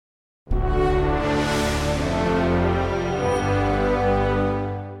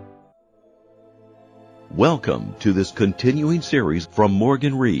Welcome to this continuing series from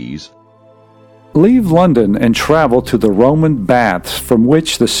Morgan Rees. Leave London and travel to the Roman baths from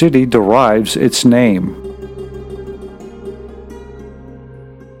which the city derives its name.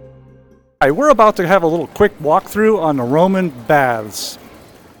 Hi, we're about to have a little quick walkthrough on the Roman baths.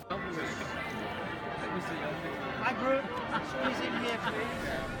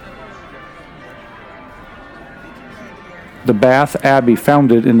 The Bath Abbey,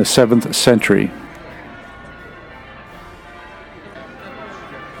 founded in the 7th century.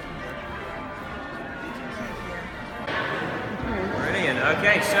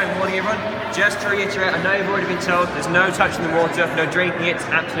 Okay, so morning everyone. Just to reiterate, I know you've already been told there's no touching the water, no drinking it, it's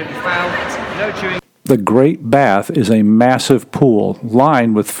absolutely foul, no chewing. The Great Bath is a massive pool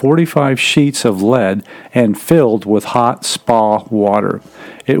lined with 45 sheets of lead and filled with hot spa water.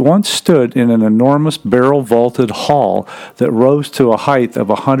 It once stood in an enormous barrel-vaulted hall that rose to a height of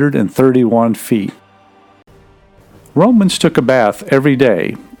 131 feet. Romans took a bath every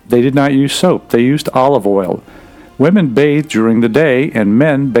day. They did not use soap, they used olive oil. Women bathed during the day and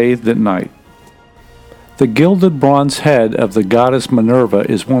men bathed at night. The gilded bronze head of the goddess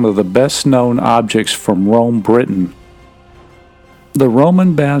Minerva is one of the best-known objects from Rome, Britain. The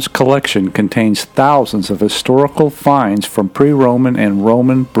Roman Baths collection contains thousands of historical finds from pre-Roman and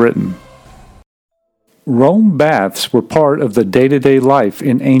Roman Britain. Rome baths were part of the day-to-day life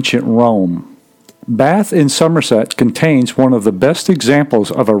in ancient Rome. Bath in Somerset contains one of the best examples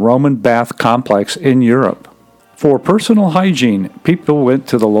of a Roman bath complex in Europe. For personal hygiene, people went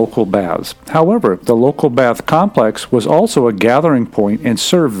to the local baths. However, the local bath complex was also a gathering point and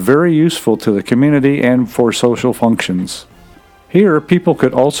served very useful to the community and for social functions. Here, people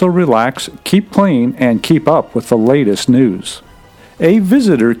could also relax, keep clean, and keep up with the latest news. A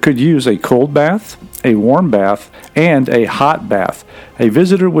visitor could use a cold bath, a warm bath, and a hot bath. A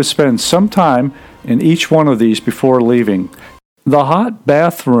visitor would spend some time in each one of these before leaving. The hot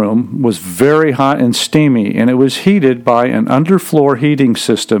bathroom was very hot and steamy, and it was heated by an underfloor heating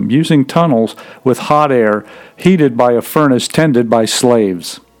system using tunnels with hot air heated by a furnace tended by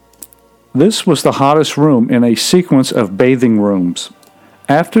slaves. This was the hottest room in a sequence of bathing rooms.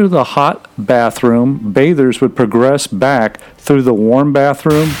 After the hot bathroom, bathers would progress back through the warm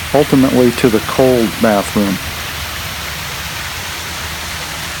bathroom, ultimately to the cold bathroom.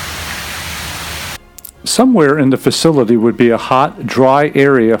 Somewhere in the facility would be a hot, dry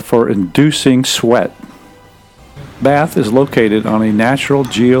area for inducing sweat. Bath is located on a natural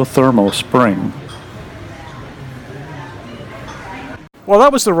geothermal spring. Well,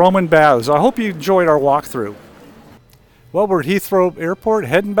 that was the Roman baths. I hope you enjoyed our walkthrough. Well, we're at Heathrow Airport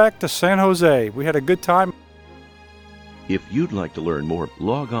heading back to San Jose. We had a good time. If you'd like to learn more,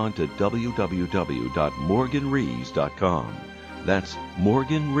 log on to www.morganrees.com. That's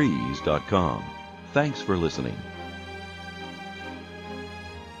morganrees.com. Thanks for listening.